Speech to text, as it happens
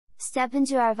Step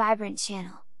into our vibrant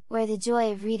channel, where the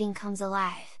joy of reading comes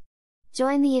alive.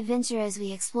 Join the adventure as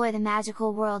we explore the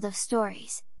magical world of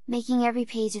stories, making every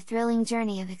page a thrilling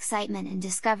journey of excitement and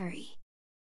discovery.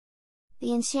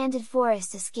 The Enchanted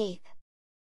Forest Escape.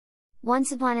 Once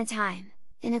upon a time,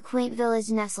 in a quaint village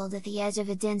nestled at the edge of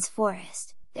a dense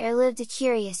forest, there lived a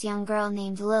curious young girl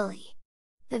named Lily.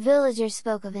 The villagers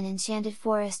spoke of an enchanted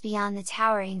forest beyond the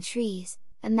towering trees,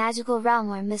 a magical realm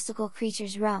where mystical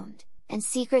creatures roamed, and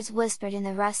secrets whispered in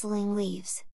the rustling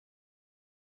leaves.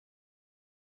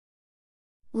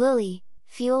 Lily,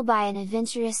 fueled by an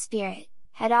adventurous spirit,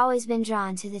 had always been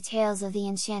drawn to the tales of the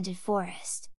enchanted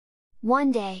forest.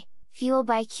 One day, fueled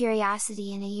by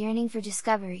curiosity and a yearning for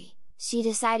discovery, she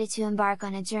decided to embark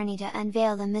on a journey to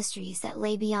unveil the mysteries that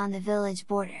lay beyond the village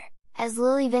border. As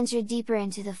Lily ventured deeper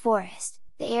into the forest,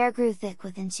 the air grew thick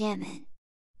with enchantment.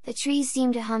 The trees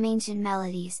seemed to hum ancient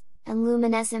melodies, and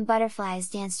luminescent butterflies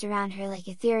danced around her like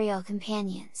ethereal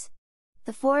companions.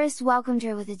 The forest welcomed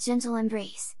her with a gentle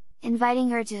embrace, inviting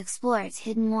her to explore its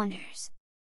hidden wonders.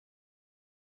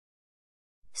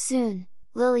 Soon,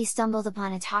 Lily stumbled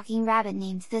upon a talking rabbit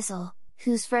named Thistle,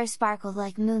 whose fur sparkled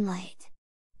like moonlight.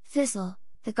 Thistle,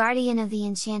 the guardian of the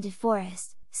enchanted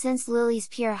forest, sensed Lily's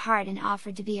pure heart and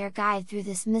offered to be her guide through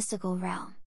this mystical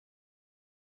realm.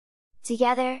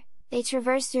 Together, they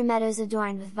traversed through meadows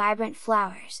adorned with vibrant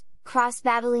flowers, crossed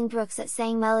babbling brooks that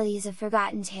sang melodies of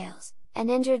forgotten tales, and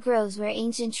entered groves where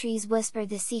ancient trees whispered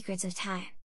the secrets of time.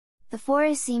 The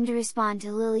forest seemed to respond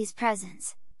to Lily's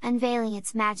presence, unveiling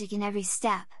its magic in every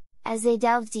step. As they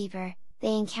delved deeper,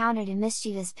 they encountered a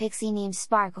mischievous pixie named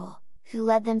Sparkle, who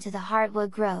led them to the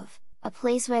Heartwood Grove, a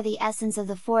place where the essence of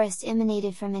the forest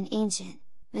emanated from an ancient,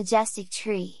 majestic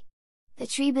tree. The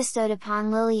tree bestowed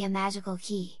upon Lily a magical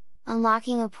key,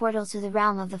 unlocking a portal to the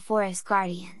realm of the forest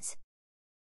guardians.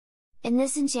 In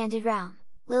this enchanted realm,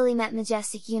 Lily met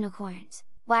majestic unicorns,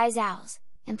 wise owls,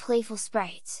 and playful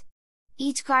sprites.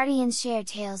 Each guardian shared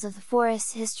tales of the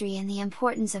forest's history and the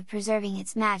importance of preserving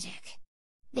its magic.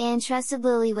 They entrusted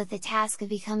Lily with the task of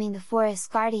becoming the forest's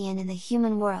guardian in the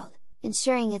human world,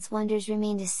 ensuring its wonders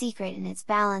remained a secret and its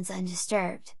balance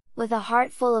undisturbed. With a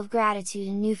heart full of gratitude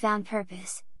and newfound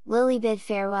purpose, Lily bid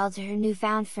farewell to her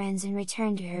newfound friends and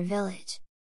returned to her village.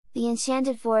 The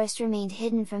enchanted forest remained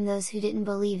hidden from those who didn't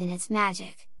believe in its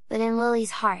magic, but in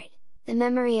Lily's heart, the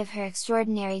memory of her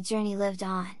extraordinary journey lived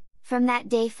on. From that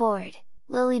day forward,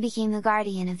 Lily became the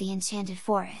guardian of the enchanted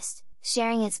forest,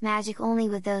 sharing its magic only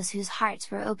with those whose hearts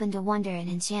were open to wonder and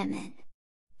enchantment.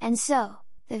 And so,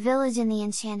 the village and the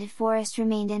enchanted forest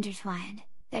remained intertwined,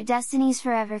 their destinies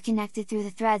forever connected through the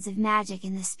threads of magic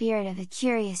and the spirit of a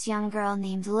curious young girl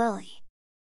named Lily.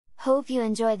 Hope you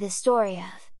enjoyed this story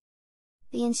of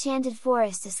The Enchanted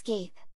Forest Escape.